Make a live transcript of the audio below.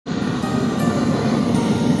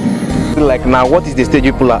be like now? What is the stage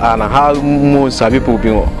people are and how most have people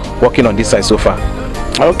been working on this side so far?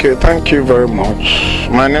 Okay, thank you very much.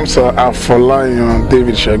 My name is Afolayan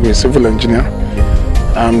David Shagwe, civil engineer.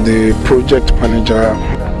 I'm the project manager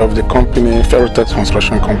of the company, Ferrotex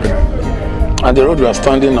Construction Company. And the road we are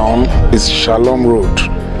standing on is Shalom Road,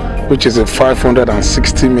 which is a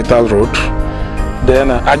 560 meter road.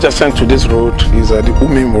 Then adjacent to this road is the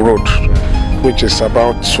Umim Road, which is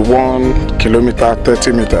about 1 kilometer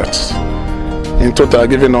 30 meters. In total,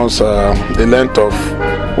 giving us the length of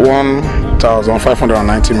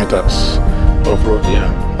 1,590 meters of road.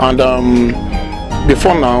 Yeah. And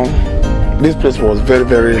before now, this place was very,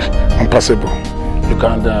 very impassable. You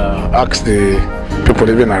can ask the people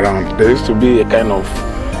living around. There used to be a kind of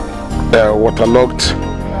waterlogged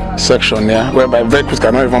section here, whereby vehicles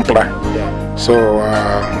cannot even fly. So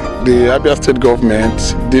the Abia state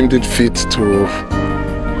government deemed it fit to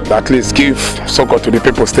at least give succor to the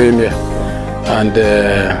people staying here. And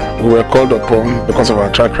we were called upon, because of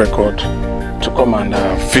our track record, to come and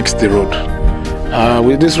fix the road.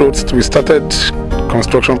 With this road, we started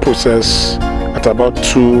construction process at about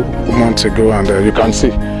 2 months ago, and you can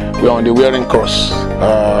see we are on the wearing course.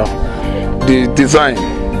 The design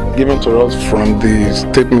given to us from the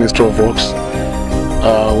State Ministry of Works,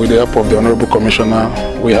 with the help of the Honorable Commissioner,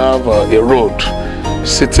 we have a road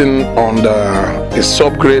sitting on a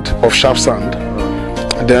subgrade of sharp sand.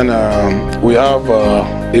 Then we have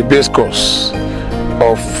a base course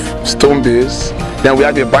of stone base. Then we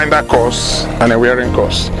have a binder course and a wearing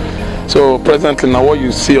course. So presently now what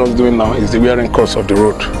you see us doing now is the wearing course of the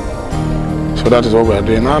road. So that is what we are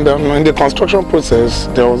doing. And in the construction process,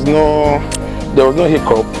 there was no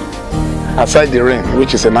hiccup aside the rain,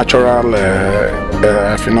 which is a natural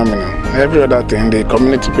phenomenon. Every other thing, the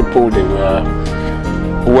community people, they were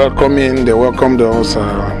welcoming, they welcomed us,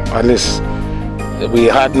 at least we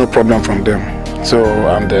had no problem from them. So,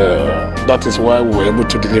 and that is why we were able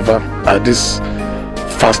to deliver at this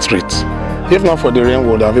fast rate. If not for the rain, we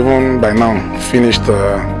would have even by now finished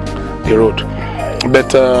the road.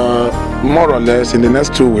 But more or less in the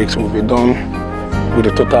next 2 weeks, we'll be done with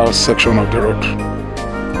the total section of the road.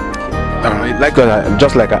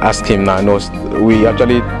 Just like I asked him now, we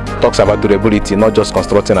actually talks about durability, not just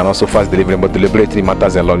constructing and also fast delivery, but durability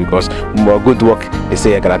matters a lot because more good work, they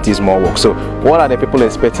say, guarantees more work. So what are the people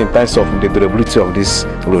expecting in terms of the durability of this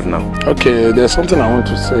road now? Okay, there's something I want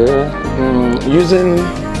to say. Using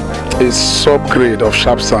a subgrade of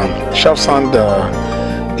sharp sand. Sharp sand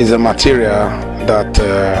is a material that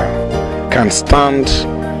can stand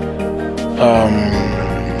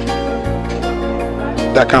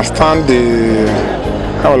the,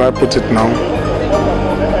 how will I put it now?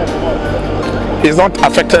 It's not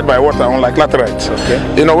affected by water, unlike laterite.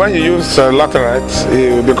 Okay. You know, when you use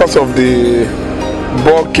laterite, because of the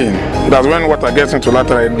bulking, that's when water gets into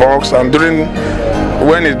laterite, bulks, and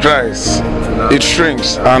when it dries, it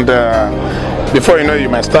shrinks, and before you know, you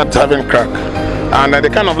might start having crack. And the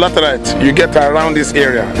kind of laterite you get around this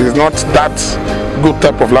area is not that good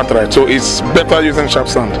type of laterite, so it's better using sharp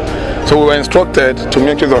sand. So we were instructed to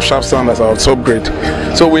make use of sharp sand as our subgrade.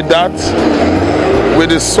 So with that, with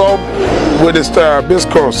the base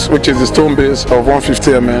course, which is the stone base of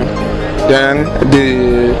 150 mm, then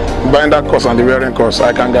the binder course and the wearing course,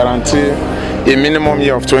 I can guarantee a minimum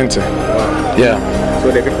year of 20. Yeah. So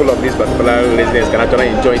the people of this particular residence can actually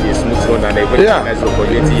enjoy the smooth road and a very nice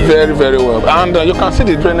opportunity. Very, very well. And you can see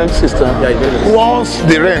the drainage system. Yeah, once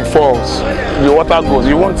the rain falls, the water goes.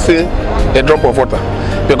 You won't see a drop of water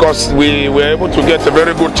because we were able to get a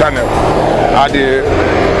very good channel at the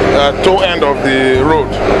toe end of the road.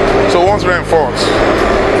 So once rain falls,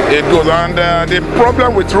 it goes. And the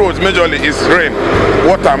problem with roads majorly is rain,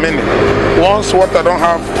 water mainly. Once water don't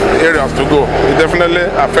have areas to go, it definitely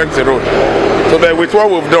affects the road. So that with what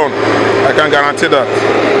we've done, I can guarantee that.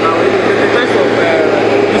 Now, in terms of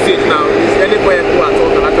usage now, is any vehicle at all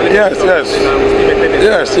can actually Yes.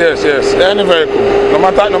 Any vehicle, no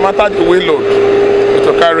matter the wheel load, it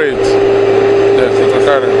will carry it. Yes, it will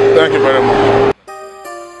carry it. Thank you very much.